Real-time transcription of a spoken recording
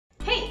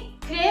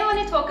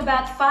talk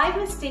about 5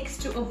 mistakes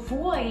to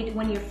avoid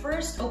when you're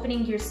first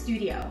opening your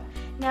studio.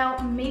 Now,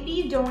 maybe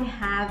you don't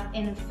have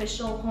an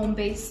official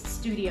home-based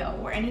studio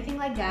or anything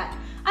like that.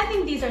 I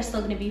think these are still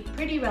going to be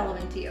pretty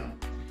relevant to you.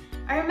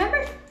 I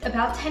remember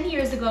about 10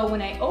 years ago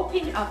when I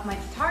opened up my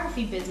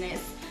photography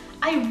business,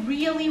 I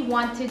really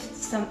wanted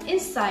some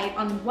insight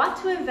on what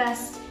to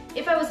invest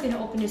if I was going to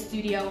open a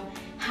studio.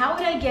 How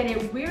would I get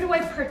it? Where do I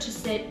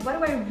purchase it? What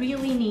do I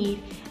really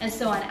need? And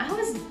so on. I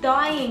was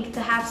dying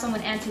to have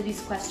someone answer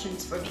these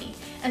questions for me.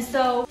 And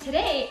so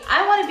today,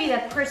 I want to be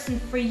that person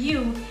for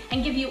you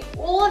and give you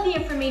all of the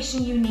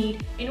information you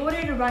need in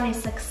order to run a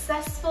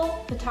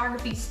successful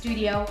photography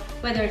studio,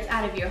 whether it's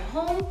out of your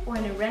home or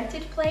in a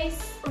rented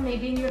place, or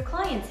maybe in your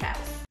client's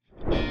house.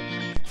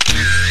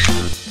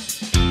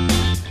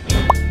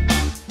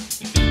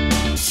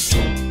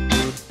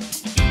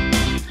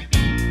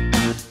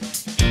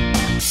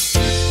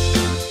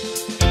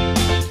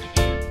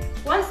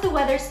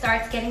 Weather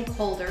starts getting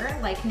colder,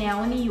 like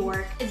now in New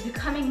York, it's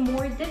becoming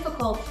more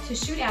difficult to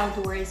shoot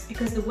outdoors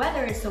because the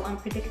weather is so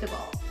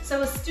unpredictable.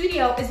 So a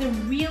studio is a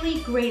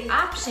really great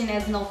option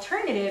as an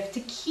alternative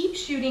to keep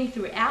shooting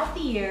throughout the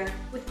year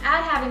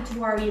without having to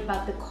worry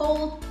about the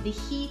cold, the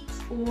heat,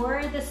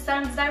 or the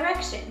sun's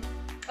direction.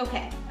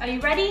 Okay, are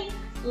you ready?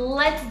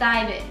 Let's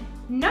dive in.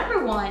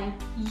 Number 1,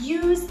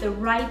 use the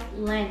right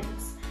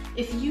lens.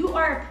 If you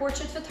are a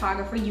portrait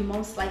photographer, you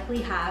most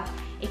likely have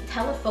a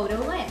telephoto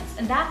lens,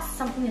 and that's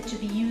something that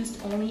should be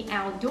used only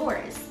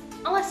outdoors,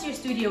 unless your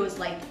studio is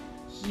like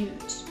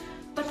huge.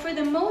 But for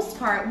the most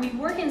part, we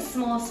work in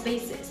small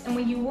spaces, and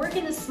when you work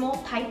in a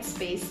small tight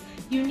space,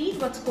 you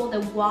need what's called a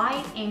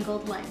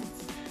wide-angled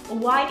lens. A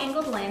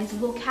wide-angled lens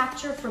will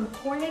capture from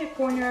corner to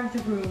corner of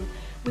the room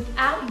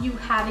without you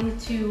having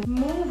to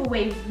move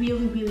away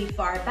really, really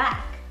far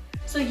back.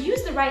 So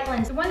use the right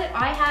lens. The one that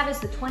I have is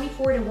the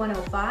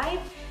 24-105.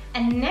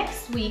 And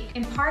next week,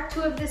 in part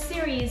 2 of this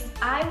series,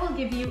 I will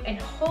give you a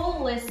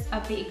whole list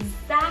of the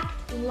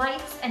exact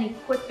lights and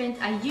equipment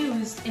I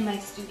used in my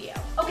studio.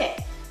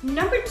 Okay,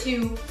 number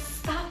 2,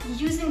 stop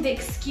using the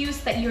excuse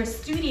that your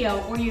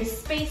studio or your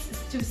space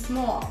is too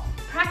small.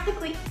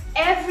 Practically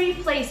every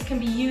place can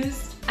be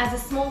used as a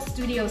small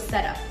studio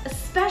setup,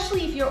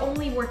 especially if you're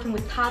only working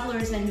with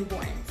toddlers and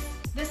newborns.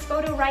 This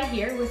photo right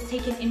here was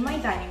taken in my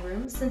dining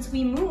room. Since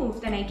we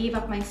moved and I gave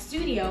up my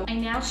studio, I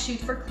now shoot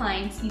for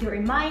clients either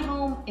in my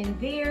home, in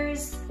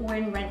theirs, or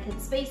in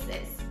rented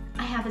spaces.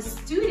 I have a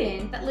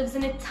student that lives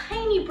in a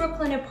tiny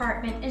Brooklyn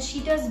apartment and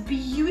she does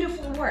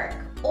beautiful work,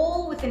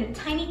 all within a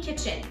tiny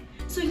kitchen.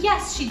 So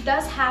yes, she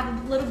does have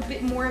a little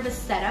bit more of a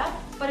setup,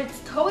 but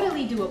it's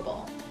totally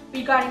doable.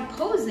 Regarding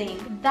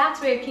posing,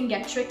 that's where it can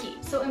get tricky.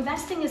 So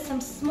investing in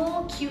some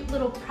small, cute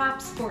little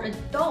props for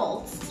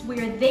adults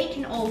where they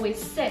can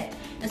always sit,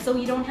 and so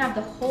you don't have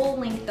the whole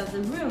length of the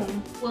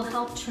room, will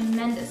help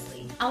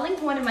tremendously. I'll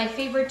link one of my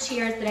favorite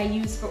chairs that I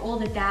use for all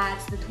the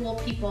dads, the tall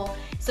people,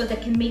 so they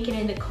can make it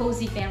in the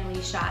cozy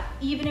family shot,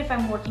 even if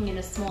I'm working in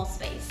a small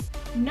space.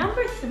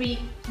 Number 3,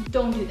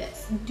 don't do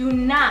this. Do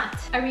not,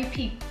 I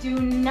repeat, do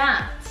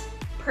not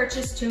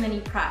purchase too many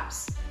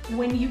props.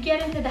 When you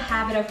get into the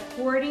habit of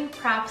hoarding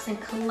props and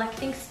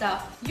collecting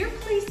stuff, your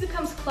place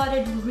becomes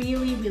cluttered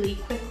really, really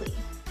quickly.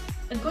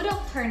 A good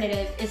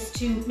alternative is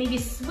to maybe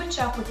switch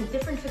up with a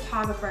different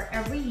photographer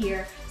every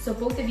year so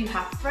both of you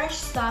have fresh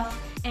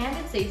stuff and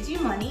it saves you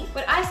money.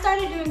 What I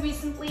started doing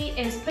recently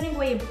is putting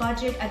away a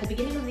budget at the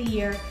beginning of the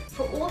year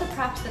for all the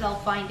props that I'll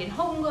find in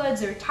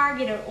HomeGoods or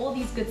Target or all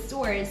these good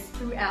stores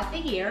throughout the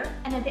year.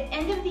 And at the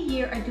end of the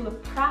year, I do a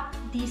prop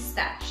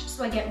destash.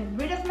 So I get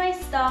rid of my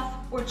stuff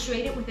or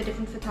trade it with a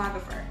different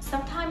photographer.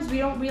 Sometimes we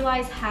don't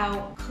realize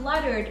how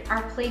cluttered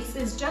our place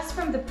is just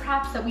from the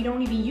props that we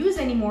don't even use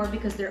anymore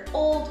because they're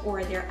old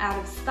or they're out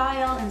of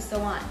style and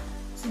so on.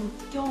 So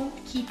don't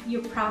keep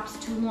your props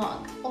too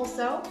long.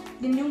 Also,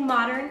 the new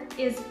modern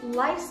is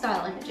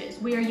lifestyle images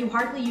where you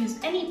hardly use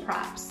any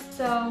props.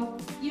 So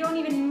you don't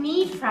even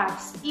need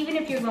props, even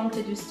if you're going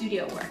to do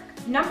studio work.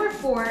 Number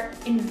 4,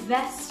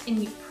 invest in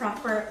the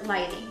proper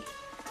lighting.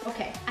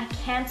 Okay, I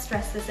can't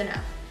stress this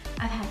enough.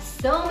 I've had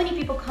so many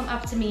people come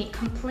up to me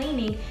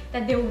complaining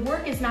that their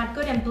work is not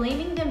good and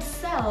blaming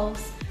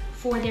themselves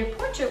for their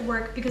portrait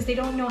work because they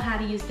don't know how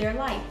to use their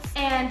lights.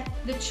 And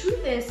the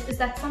truth is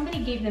that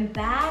somebody gave them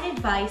bad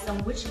advice on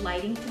which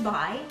lighting to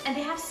buy, and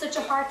they have such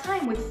a hard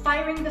time with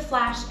firing the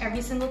flash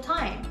every single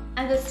time.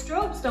 And the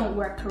strobes don't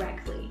work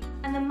correctly,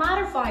 and the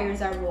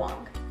modifiers are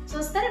wrong. So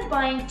instead of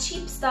buying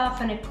cheap stuff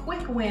on a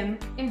quick whim,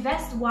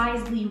 invest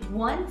wisely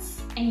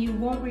once and you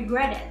won't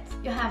regret it.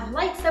 You'll have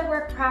lights that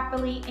work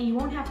properly and you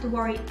won't have to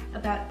worry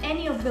about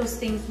any of those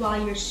things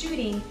while you're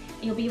shooting,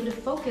 and you'll be able to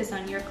focus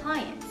on your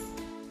clients.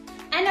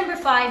 And number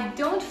 5,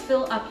 don't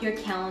fill up your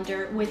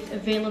calendar with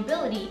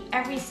availability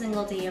every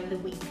single day of the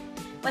week.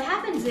 What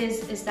happens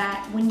is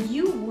that when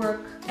you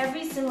work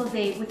every single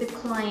day with a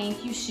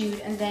client, you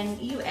shoot and then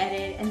you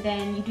edit and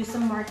then you do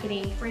some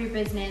marketing for your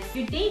business,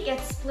 your day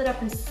gets split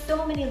up in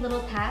so many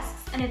little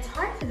tasks and it's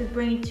hard for the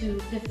brain to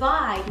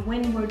divide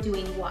when we're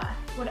doing what.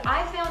 What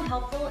I found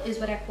helpful is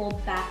what I call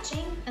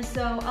batching, and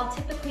so I'll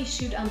typically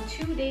shoot on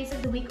 2 days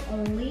of the week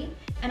only,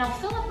 and I'll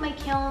fill up my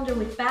calendar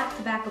with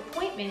back-to-back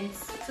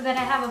appointments so that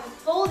I have a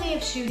full day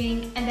of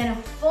shooting and then a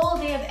full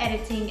day of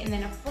editing and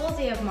then a full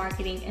day of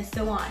marketing and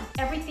so on.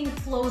 Everything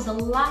flows a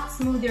lot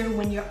smoother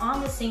when you're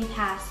on the same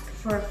task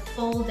for a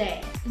full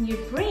day, and your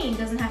brain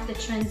doesn't have to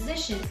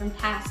transition from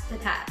task to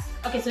task.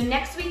 Okay, so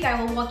next week I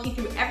will walk you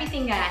through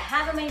everything that I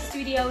have in my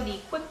studio, the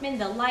equipment,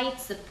 the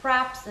lights, the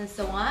props, and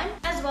so on,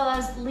 as well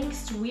as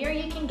links to where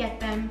you can get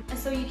them, and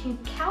so you can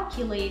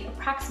calculate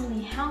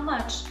approximately how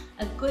much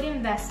a good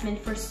investment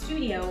for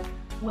studio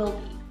will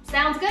be.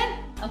 Sounds good?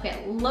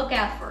 Okay, look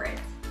out for it.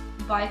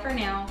 Bye for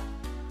now.